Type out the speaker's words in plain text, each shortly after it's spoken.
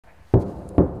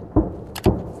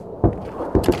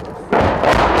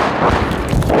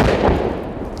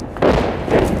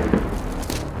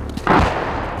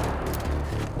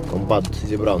Комбат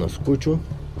зібрав нас в кучу,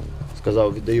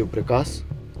 сказав, віддаю приказ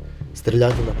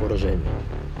стріляти на пораження,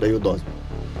 даю дозвіл.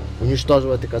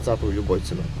 Уничтожувати кацапів любою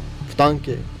ціною. В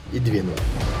танки і двинули.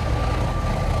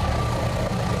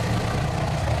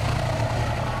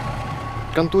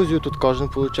 Контузію тут кожен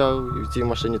отримав, і в цій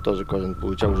машині теж кожен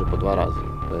отримав вже по 2 рази,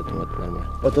 тому це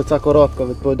нормально. От ця коробка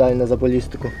відповідальна за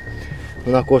балістику,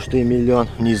 вона коштує 1 мільйон,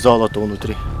 в ній золото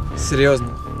внутрі. Серйозно?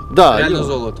 Да, реально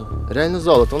золото? Реально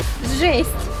золото. Жесть.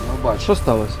 Ну бач, що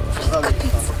сталося?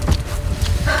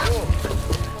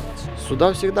 Сюди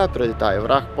завжди прилітає.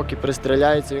 Враг поки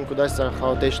пристріляється, він кудись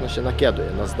хаотично ще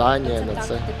накидує. На здання, на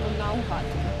це.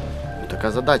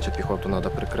 Така задача, піхоту треба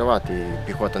прикривати, і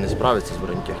піхота не справиться з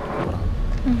бронетехнікою врага.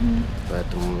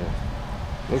 Тому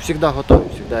ми завжди готові,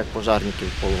 завжди як пожарники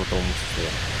в полуготовому стані.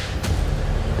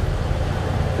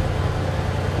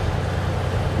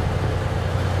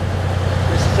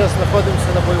 Ми зараз знаходимося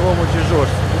на бойовому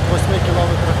дежурстві, тут 8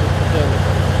 кілометрах від противника.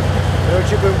 Ми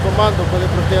очікуємо команду, коли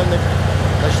противник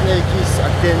почне якісь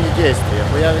активні дії,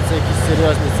 появиться якісь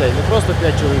серйозні цілі. Не просто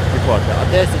 5 чоловік піхоти, а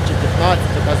 10 чи 15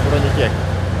 така з бронетехніки.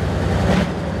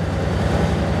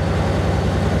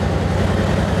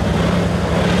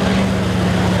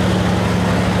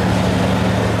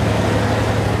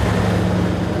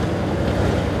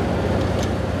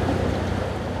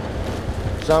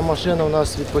 Ця машина у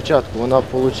нас від початку, ми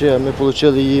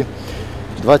отримали її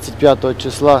 25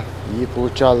 числа, її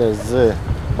отримали з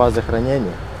бази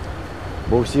хранення,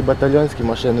 бо всі батальйонські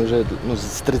машини вже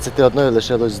з 31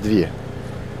 лишилось 2.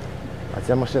 А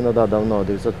ця машина давно,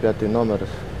 905 номер,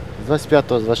 з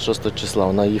 25-26 числа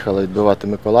вона їхала відбивати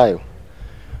Миколаїв,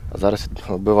 а зараз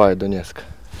відбиває Донецьк.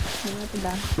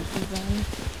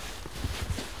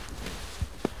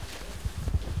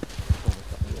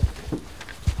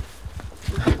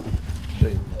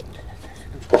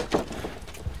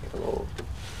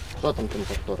 Що там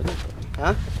температура?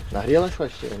 А? Нагріла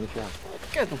щось ще? Ніфіга.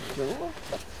 Таке там.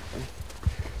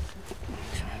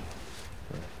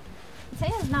 Це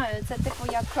я знаю, це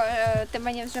типу як ти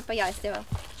мені вже пояснював.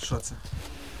 Що це?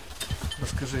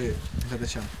 Розкажи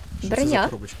глядачам. Що Броня. це за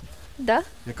коробочка? Да?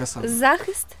 Яка саме?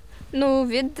 Захист. Ну,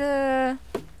 від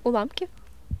уламків.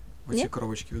 Оці Ні?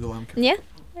 коробочки від уламків? Ні?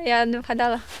 Я не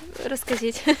вгадала.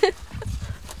 Розкажіть.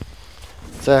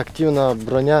 Це активна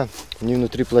броня, в ній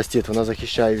внутрі пластид, вона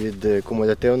захищає від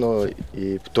кумулятивного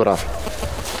і птура.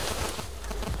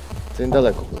 Це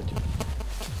недалеко полетів.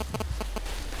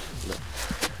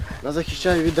 Вона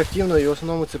захищає від активного і в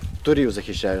основному це птурів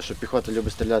захищає, що піхота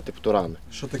любить стріляти птурами.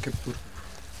 Що таке птур?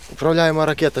 Управляємо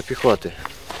ракета піхоти.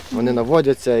 Вони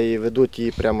наводяться і ведуть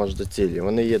її прямо аж до цілі.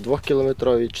 Вони є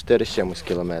 2-кілометрові, 4 з чимось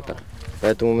кілометр.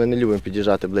 Тому ми не любимо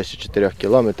під'їжджати ближче 4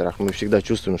 кілометрах, ми завжди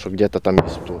чувствуємо, що десь там є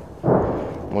птур.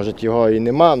 Може його і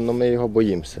нема, але ми його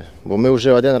боїмося. Бо ми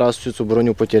вже один раз всю цю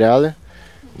броню потеряли.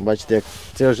 Бачите, як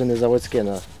це вже не заводське,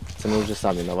 це ми вже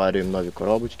самі наварюємо нові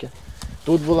коробочки.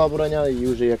 Тут була броня і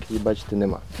вже, як її бачите,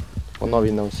 нема. По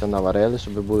новій нам все наварили,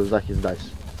 щоб був захист далі.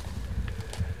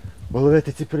 Бо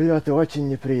ловити ці прильоти дуже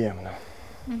неприємно.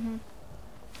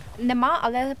 Нема,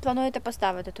 але плануєте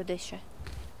поставити туди ще?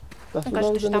 Так,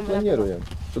 кажете, вже що не там воно плануємо.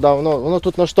 Туди воно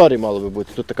тут на шторі мало би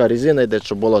бути. Тут така резина йде,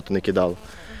 щоб болото не кидало.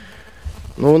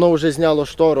 Ну воно вже зняло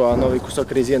штору, а новий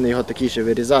кусок резини його такий ще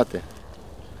вирізати.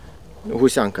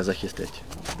 Гусянка захистить.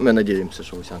 Ми сподіваємося,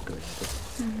 що гусянка захистить.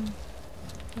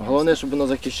 Головне, щоб воно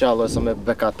захищало саме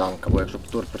БК танка, бо якщо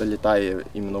птур прилітає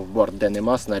іменно в борт, де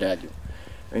нема снарядів,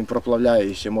 він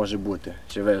проплавляє і ще може бути,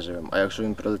 ще виживемо. А якщо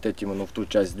він прилетить іменно в ту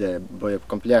частину, де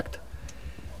боєкомплект,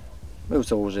 ми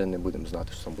всього вже не будемо знати,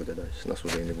 що там буде далі, нас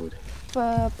вже і не буде.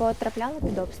 Потрапляли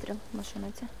під обстріл машина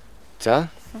ця? Ця?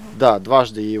 Так,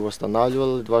 дважди її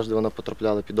встановлювали, дважди вона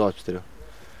потрапляла під обстріл.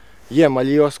 Є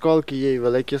малі осколки, є і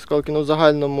великі осколки, але в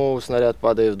загальному снаряд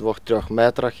падає в 2-3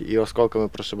 метрах і осколками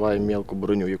прошибає мілку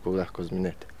броню, яку легко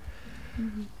змінити.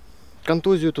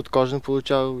 Контузію тут кожен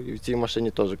отримав, і в цій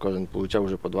машині теж кожен отримав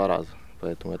вже по 2 рази,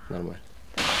 тому це нормально.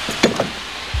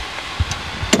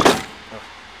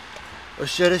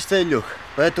 Ось через цей люк,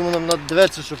 тому нам треба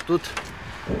дивитися, щоб тут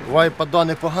буває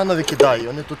поддони погано викидає,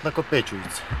 вони тут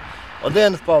накопичуються.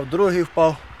 Один впав, другий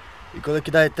впав, і коли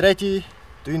кидає третій,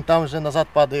 то він там вже назад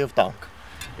падає в танк.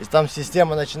 І там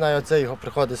система починає його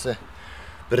приходиться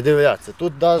придивлятися.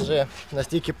 Тут навіть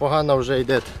настільки погано вже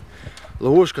йде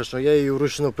ловушка, що я її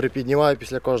вручну припіднімаю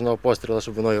після кожного пострілу,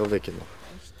 щоб воно його викинуло.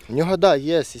 В нього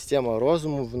є система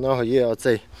розуму, в нього є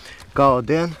оцей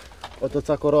К1. От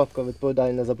оця коробка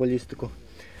відповідальна за балістику.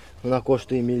 Вона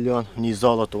коштує 1 мільйон, в ній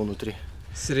золото внутрі.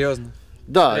 Серйозно?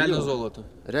 Да, реально золото?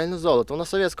 Реально золото. Воно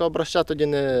совєтського образця тоді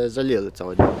не залили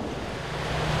цього дня.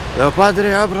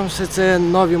 Леопардери Абрамси – це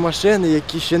нові машини,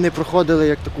 які ще не проходили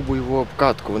як таку бойову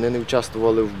обкатку. Вони не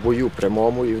участвували в бою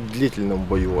прямому і в длительному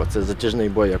бою, а це затяжний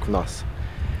бой, як в нас.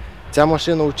 Ця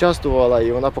машина участвувала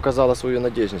і вона показала свою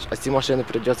надіжність, а ці машини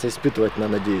прийдеться іспитувати на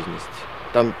надіжність.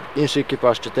 Там інший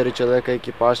екіпаж, 4 чоловіка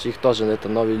екіпаж, їх теж не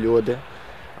нові люди,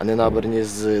 а не набрані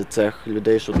з цих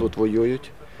людей, що тут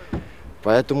воюють.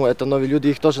 Тому це нові люди,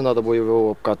 їх теж треба бойову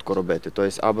обкатку робити.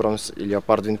 Тобто Абрамс і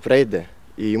Леопард він прийде,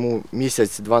 і йому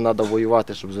місяць-два треба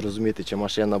воювати, щоб зрозуміти, чи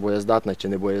машина боєздатна, чи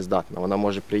не боєздатна. Вона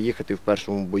може приїхати в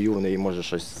першому бою, в неї може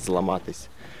щось зламатись.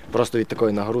 Просто від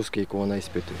такої нагрузки, яку вона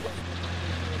іспитує.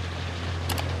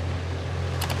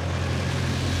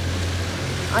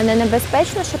 А не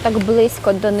небезпечно, що так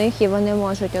близько до них і вони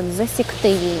можуть засікти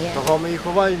її? Того ми і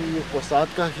ховаємо її в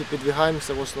посадках і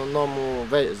підвігаємося в основному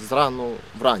зрану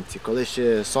вранці, коли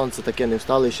ще сонце таке не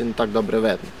встало і ще не так добре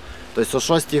видно. Тобто о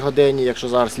 6 годині, якщо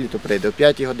зараз літо прийде, о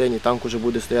 5 годині танк вже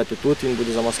буде стояти тут, він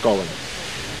буде замаскований.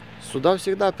 Сюди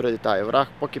завжди прилітає. Враг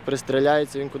поки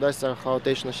пристріляється, він кудись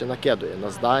хаотично ще накидує на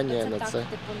здання, на це.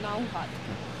 Типу наугад?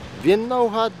 Він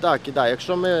наугад, так, кидає.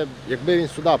 Якби він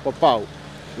сюди попав,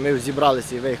 ми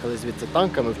зібралися і виїхали звідси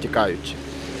танками, втікаючи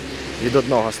від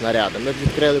одного снаряду, ми б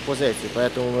відкрили позицію,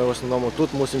 тому ми в основному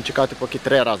тут мусимо чекати, поки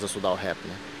 3 рази сюди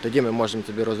гепне. Тоді ми можемо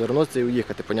собі розвернутися і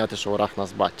уїхати, зрозуміти, що ворог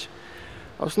нас бачить.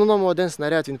 А в основному один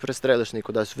снаряд, він пристрелишний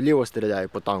кудись вліво стріляє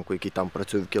по танку, який там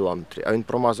працює в кілометрі, а він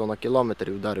промазав на кілометр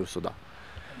і вдарив сюди.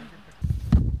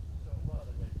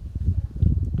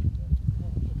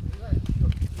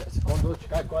 Секунду,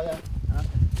 чекай, Коля.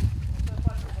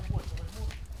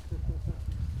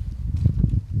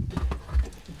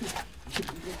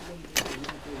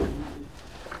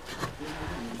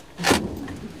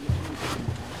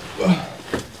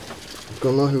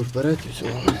 Ноги вперед і все.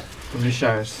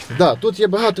 Поміщаєшся. Да, тут є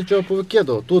багато чого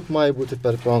повикидував. Тут має бути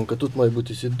перепонка, тут має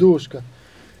бути сідушка,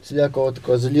 всілякого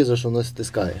такого заліза, що воно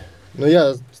стискає. Ну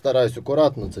я стараюсь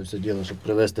акуратно це все діло, щоб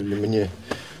при вистрілі мені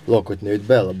локоть не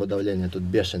відбило, бо давлення тут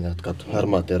бешене, така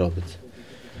гармати робиться.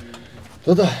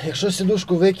 То да, якщо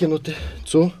сідушку викинути,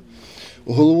 цю,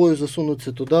 головою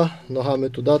засунутися туди, ногами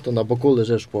туди, то на боку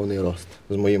лежиш повний рост.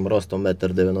 З моїм ростом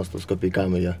 1,90 м з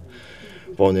копійками я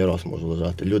повний рост можу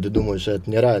лежати. Люди думають, що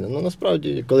це нереально. Ну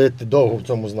насправді, коли ти довго в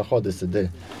цьому знаходишся,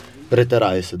 ти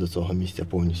притираєшся до цього місця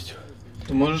повністю.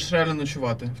 То можеш реально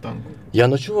ночувати в танку? Я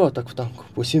ночував так в танку.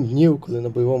 По 7 днів, коли на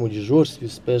бойовому дежурстві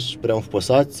спиш, прямо в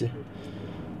посадці.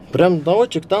 Прямо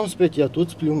наочок там спить, я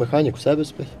тут сплю, механік в себе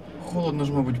спить. Холодно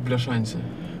ж, мабуть, в бляшанці.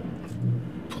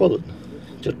 Холодно.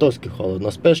 Чертовськи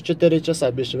холодно. Спиш 4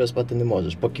 часа, більше виспати не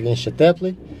можеш, поки він ще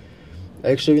теплий. А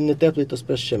якщо він не теплий, то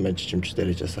спиш ще менше, ніж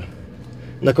 4 часа.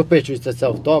 Накопичується ця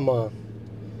втома.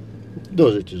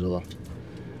 Дуже тяжело.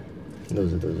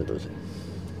 Дуже.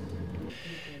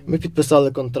 Ми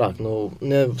підписали контракт, ну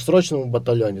не в срочному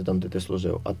батальйоні, там де ти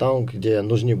служив, а там, де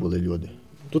нужні були люди.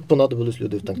 Тут понадобились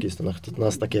люди в танкістах, тут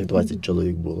нас таких 20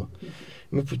 чоловік було.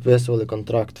 Ми підписували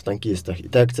контракт в танкістах. І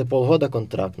так як це полгода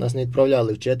контракт, нас не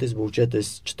відправляли вчитись, бо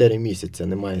вчитись 4 місяці,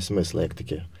 немає смисла як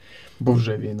таке. Бо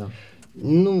вже війна.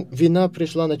 Ну, війна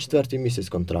прийшла на 4-й місяць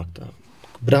контракту.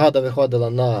 Бригада виходила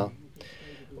на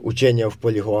учення в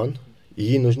полігон, і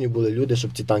їй нужні були люди,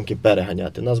 щоб ці танки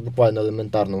переганяти. Нас буквально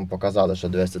елементарно показали, що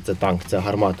дивися, це танк, це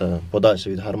гармата,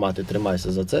 подальше від гармати,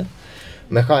 тримайся за це.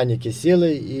 Механіки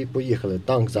сіли і поїхали.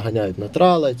 Танк заганяють на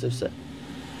трала і це все.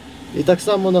 І так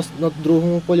само на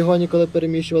другому полігоні, коли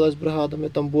переміщувалась бригада, ми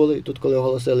там були, і тут, коли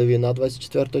оголосили війна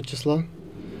 24 числа,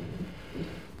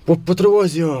 по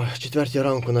тривозі о 4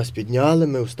 ранку нас підняли,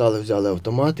 ми встали, взяли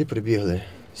автомати, прибігли,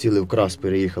 сіли в крас,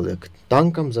 переїхали к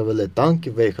танкам, завели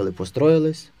танки, виїхали,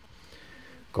 построїлись.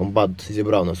 Комбат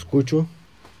зібрав нас в кучу,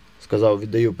 сказав,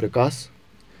 віддаю приказ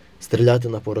стріляти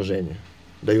на пораження,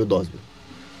 даю дозвіл.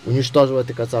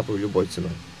 Унічтожувати кацапів любою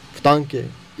ціною. В танки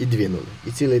і двинули.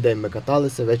 І цілий день ми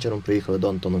каталися, вечором приїхали до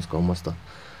Антоновського моста.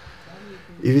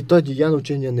 І відтоді я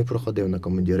навчання не проходив на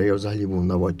командира, я взагалі був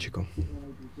наводчиком.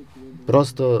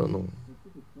 Просто,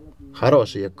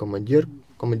 хороший як командир.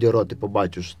 Командир роти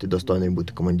побачив, що ти достойний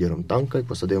бути командиром танка і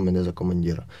посадив мене за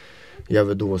командира. Я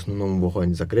веду в основному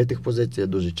вогонь закритих позицій, я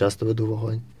дуже часто веду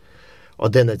вогонь.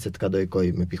 11-ка, до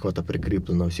якої ми піхота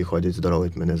прикріплена, всі ходять,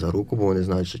 здоровають мене за руку, бо вони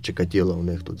знають, що Чикатіло у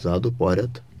них тут ззаду,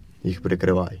 поряд, їх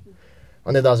прикриває.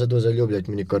 Вони навіть дуже люблять,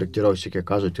 мені коректировщики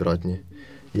кажуть ротні.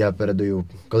 Я передаю,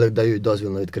 коли дають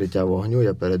дозвіл на відкриття вогню,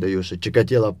 я передаю, що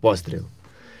Чикатіло постріл.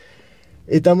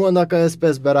 І тому на КСП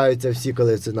збираються всі,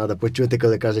 коли це треба почути,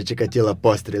 коли каже Чикатіло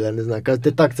постріл. Я не знаю, каже,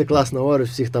 ти так це класно говориш,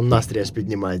 всіх там настрій аж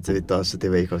піднімається від того, що ти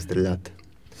виїхав стріляти.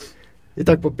 І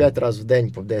так по 5 разів в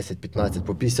день, по 10, 15,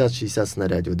 по 50-60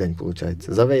 снарядів в день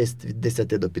виходить. За виїзд від 10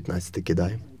 до 15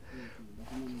 кидаємо.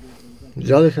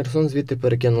 Взяли Херсон, звідти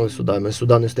перекинули сюди. Ми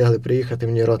сюди не встигли приїхати,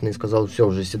 мені ротний сказав, все,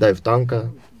 вже сідай в танка.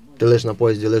 Ти лиш на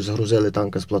поїзді, лиш згрузили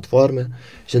танка з платформи,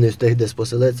 ще не встиг десь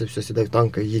поселитися, все, сідай в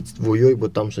танка, їдь воюй, бо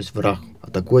там щось враг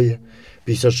атакує.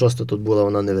 56-та тут була,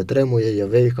 вона не витримує, я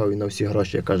виїхав і на всі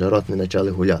гроші, як каже, ротний,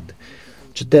 почали гуляти.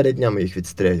 4 дня ми їх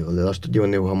відстрілювали, аж тоді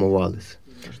вони вгамувалися.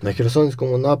 На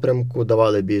Херсонському напрямку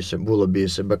давали більше, було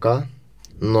більше БК,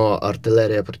 але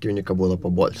артилерія противника була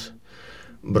побольше.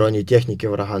 Бронетехніки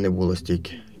врага не було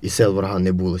стільки, і сил врага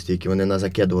не було стільки, вони нас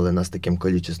закидували нас таким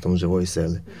кількістю живої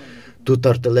сили. Тут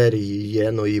артилерії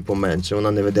є, але її поменше,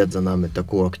 вона не веде за нами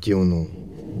таку активну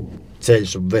цель,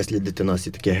 щоб вислідити нас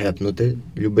і таке гепнути,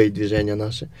 любе движення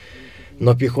наше.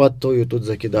 Но піхотою тут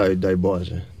закидають, дай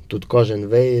боже. Тут кожен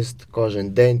виїзд, кожен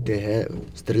день ти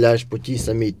стріляєш по тій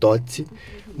самій точці,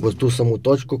 бо ту саму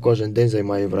точку кожен день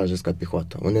займає вражеська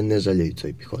піхота. Вони не жаліють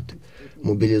цієї піхоти.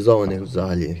 Мобілізованих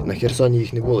взагалі. На Херсоні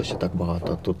їх не було ще так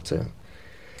багато, а тут це...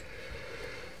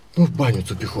 Ну, в баню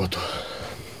цю піхоту.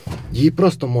 Її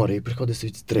просто море, їй приходиться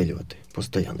відстрілювати,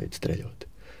 постійно відстрілювати.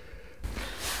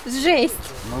 Жесть.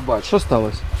 Ну, бач, що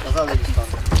сталося?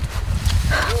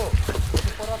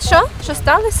 Що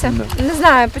сталося? Не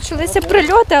знаю, почалися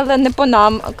прильоти, але не по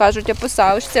нам, кажуть, а по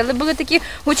Саушці. Але були такі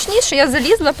гучні, що я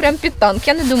залізла прямо під танк.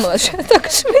 Я не думала, що я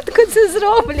так швидко це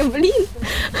зроблю, блін.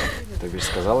 Тобі ж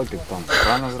сказали під танк,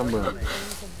 правильно зробили.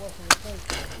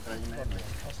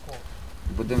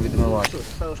 Будемо відмивати.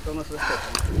 Саушка у нас високая.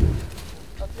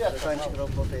 Шанчик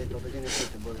работает, то тоді не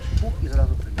чути буде. Пух і зразу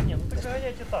прийде. Не, ну так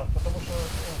загоняйте так, потому что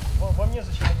вам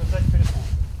незачем наблюдать переслуг.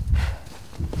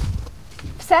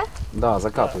 Все? Да,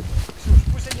 закатуй. Ксюш,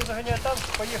 пусть они загоняют танк,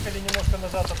 поехали немножко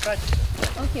назад, откатимся.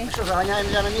 Окей. Що, заганяємо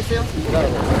я на місію?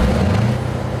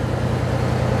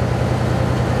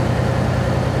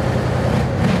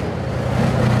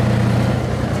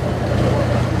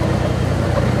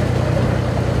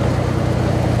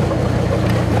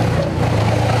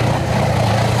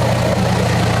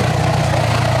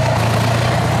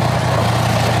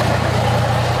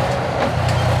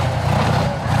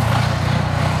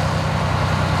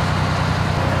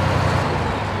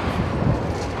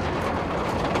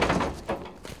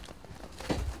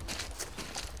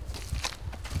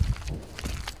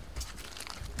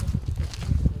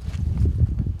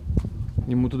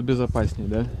 Йому тут безпечніше,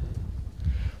 да?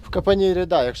 В капонірі,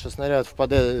 так, якщо снаряд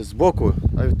впаде з боку,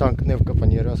 а танк не в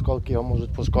капонірі, осколки його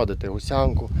можуть пошкодити,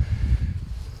 гусянку,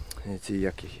 ці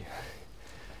як їх,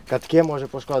 катки може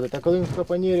пошкодити, а коли він в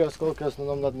капонірі, осколки в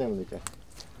основному над ним летять.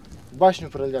 Башню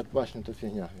прилять, башню тут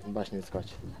фігня, башню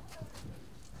відскочить.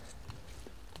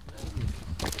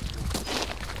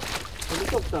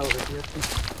 Політок став вже, я тут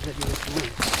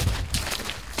вже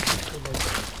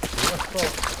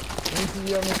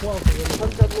Я не плавку, Там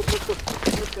треба було просто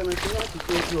швидко починати, і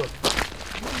ти його.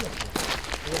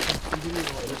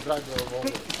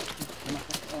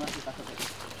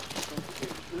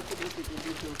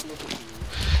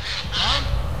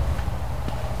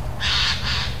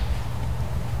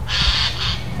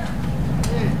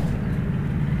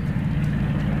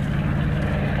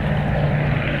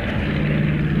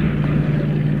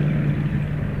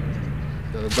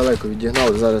 Далеко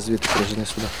відігнали, зараз звідти прижени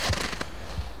сюди.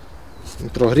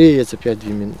 Прогріється 5-2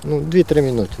 минути. Ну, 2-3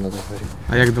 минути треба горіти.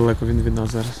 А як далеко він від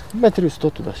нас зараз? Метрів 100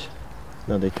 туди ще.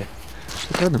 Треба йти.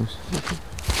 Прикладемось.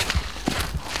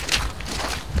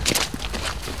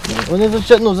 Вони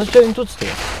звичайно тут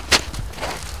стоять.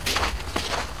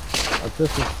 А це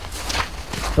тут.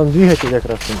 Там двигатель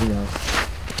якраз помінявся.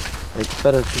 І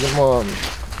тепер сидимо,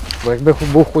 бо якби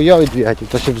був хуйовий двигатель,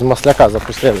 то ще б з масляка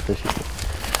запустили.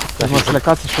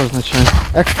 Масляка це що означає?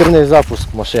 Екстрений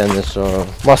запуск машини, що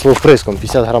масло вприском,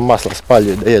 50 грам масла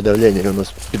спалює, дає давлення і воно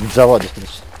підзаводить.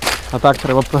 А так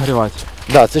треба прогрівати.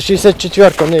 Так, це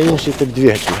 64-ка, не інший тип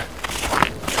двигателя.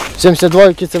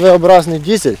 72-ки це V-образний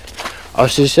дизель, а в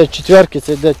 64-ки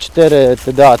це йде 4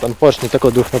 ТДА, там поршні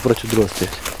тако друг напроти другого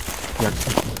стоять. Як?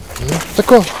 Ну,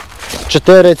 тако.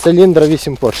 4 циліндра,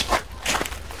 8 поршнів.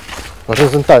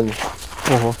 Горизонтальні.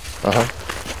 Ого. Ага.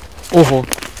 Ого.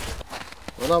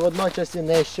 Вона водночас і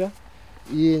нижча,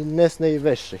 і низ неї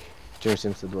вищий, ніж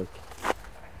 72-ки.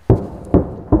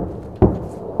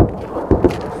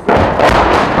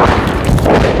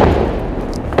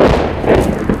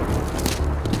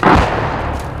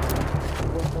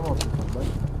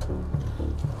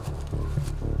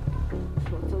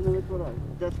 Це не витворяє.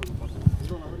 Де це?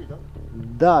 Зона горить, так?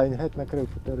 Так, він геть накрив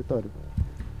цю територію.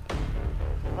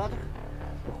 Правда?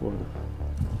 Походу.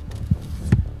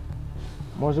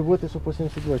 Може бути, що по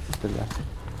 72 стріляє.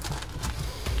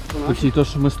 Оті то,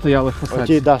 що ми стояли в Оті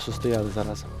фасаді. да, що стояли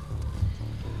зараз.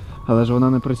 Але ж вона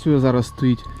не працює, зараз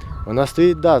стоїть. Вона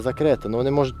стоїть, да, закрита, але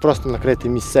вони можуть просто накрити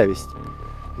місцевість.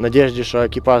 В надіжді, що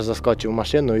екіпаж заскочив в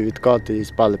машину і відкоти і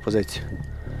спали позицію.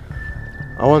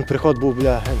 А вон приход був,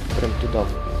 бля, прям туди.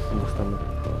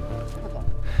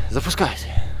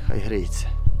 Запускайте, хай гріється.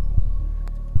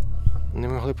 Вони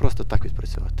могли просто так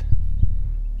відпрацювати.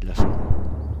 Для шоу.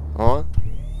 О!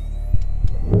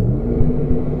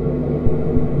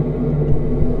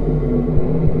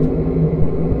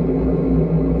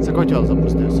 Це котел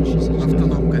запустився, 64.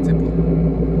 Автономка, типу.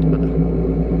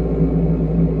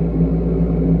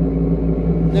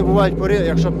 Не бувають пори,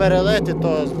 якщо перелети,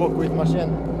 то з боку від машин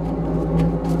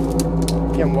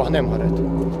таким вогнем горить.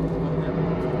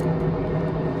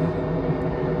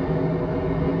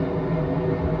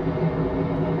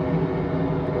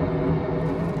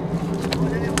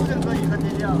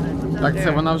 Так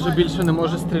це вона вже більше не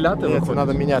може стріляти? Ні, це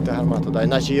треба міняти гармату, да,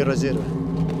 іначе її розірве.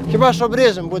 Хіба що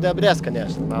обріжемо, буде обріз,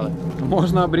 звісно, але...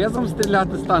 Можна обрізом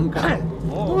стріляти з танка?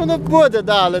 Ну, воно буде,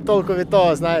 да, але толку від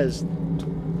того, знаєш.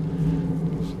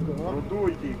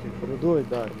 Рудуй тільки. Продують,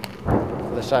 так. Да.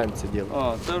 Лишаємо це діло.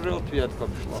 А, це вже ответка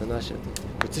пішла. Це наші.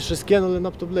 Ці щось кинули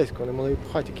надто близько, вони могли і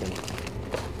по хаті кинути.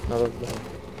 Надо, да.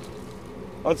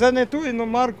 А це не ту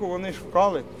іномарку вони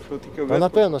шукали, що таке Ну, вискочило.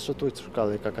 напевно, що тут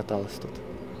шукали, яка каталась тут.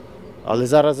 Але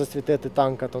зараз засвітити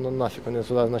танка, то ну нафіг, вони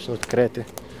сюди почнуть крити.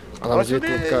 А нам А звідти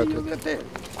сюди відкають. і летить.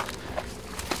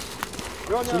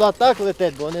 Сюди так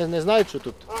летить, бо вони не знають, що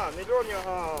тут. А, не Льоня,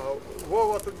 а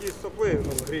Вова тоді стопли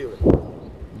гріли.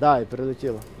 Да, і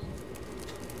прилетіло.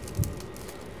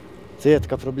 Це є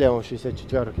така проблема в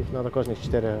 64-х, їх треба кожних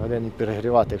 4 години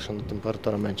перегрівати, якщо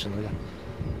температура менше нуля.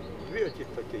 Дві отих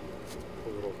таких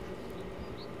зробиш.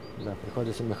 Да,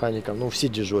 приходиться механікам, ну всі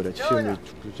дежурять, всі вміють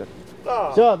включати.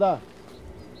 Так. Все, да.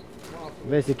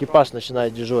 Весь екіпаж починає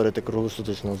дежурити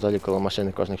круглосуточно в залі коло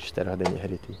машини кожних 4 години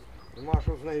гріти. Нема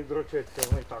що з нею дрочитися,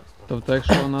 вона і так стане. Тобто,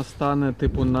 якщо вона стане,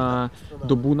 типу, на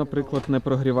добу, наприклад, не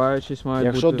прогріваючись, має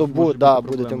Якщо бути... добу, може да, бути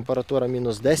буде проблема. температура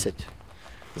мінус 10,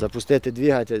 запустити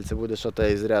двигатель, це буде щось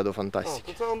із ряду А,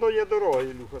 фантастики. то це воно є дорога,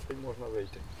 Ілюха, тут можна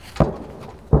вийти.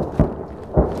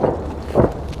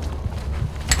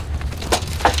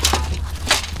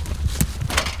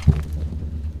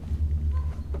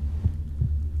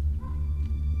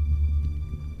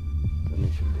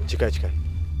 Чекай, чекай.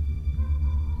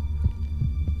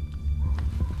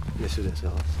 Не сюди,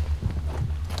 согласен.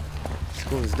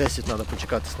 Секунд з 10 треба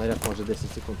почекати, снаряд може 10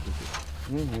 секунд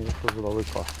летіти. Якщо була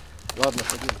липа. Ладно,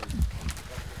 ходіть.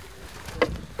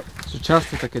 Чи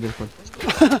часто таке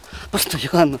діходить?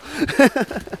 Постоянно.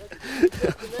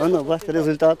 Воно, бачите,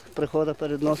 результат приходить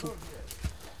перед носом.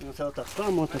 І це отак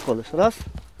само, отако лише раз.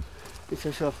 І це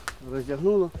все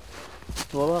роздягнуло,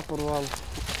 ствола порвало.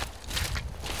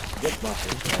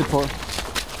 Типу...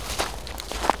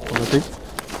 Летить?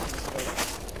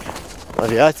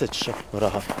 Авіація чи що?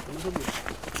 Врага.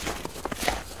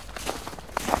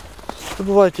 Це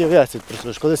бувають і авіації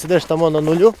працюєш. Коли сидиш там на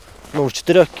нулю, ну в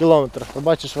 4 кілометрах, то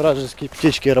бачиш вражеські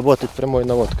птички працюють прямою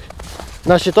наводкою.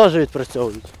 Наші теж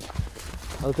відпрацьовують.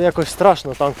 Але це якось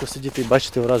страшно танку сидіти і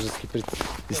бачити вражеський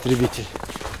істребитель.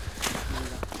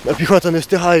 А піхота не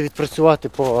встигає відпрацювати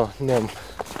по ним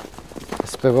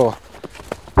з ПВО.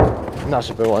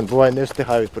 Наше ПВО, буває не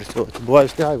встигає відпрацювати. Буває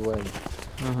встигає, буває ні.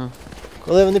 Ага.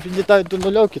 Коли вони підлітають до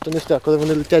нульовки, то не встигає. Коли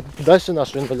вони летять далі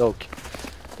нашої нульовки,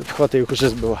 то піхота їх вже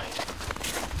збиває.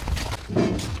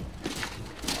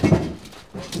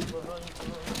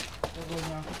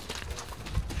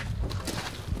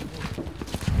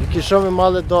 Тільки що ми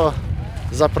мали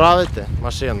заправити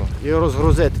машину і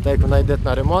розгрузити, так як вона йде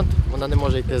на ремонт, вона не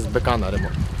може йти з БК на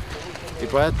ремонт. І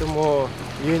тому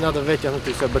їй треба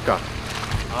витягнути все БК.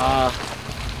 А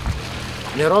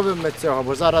не робимо ми цього,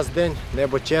 бо зараз день,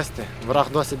 небо чисте, враг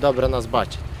досить добре нас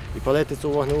бачить. І палити цю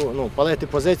вогневу, ну, палити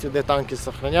позицію, де танки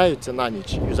зберігаються на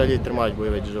ніч і взагалі тримають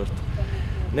бойове дежурство.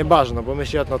 Не бажано, бо ми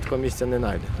ще одного такого місця не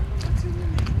знайдемо.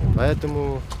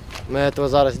 Тому ми цього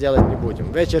зараз робити не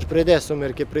будемо. Вечір прийде,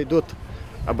 сумерки прийдуть,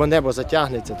 або небо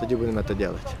затягнеться, тоді будемо це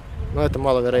робити. Ну це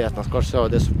маловероятно, скоріше всього,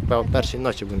 десь в першій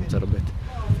ночі будемо це робити.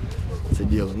 Це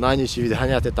діло. На ніч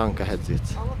відганяти танка геть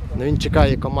звідси. Ну, він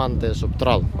чекає команди, щоб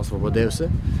трал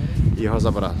освободився і його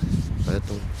забрали.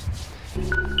 Тому...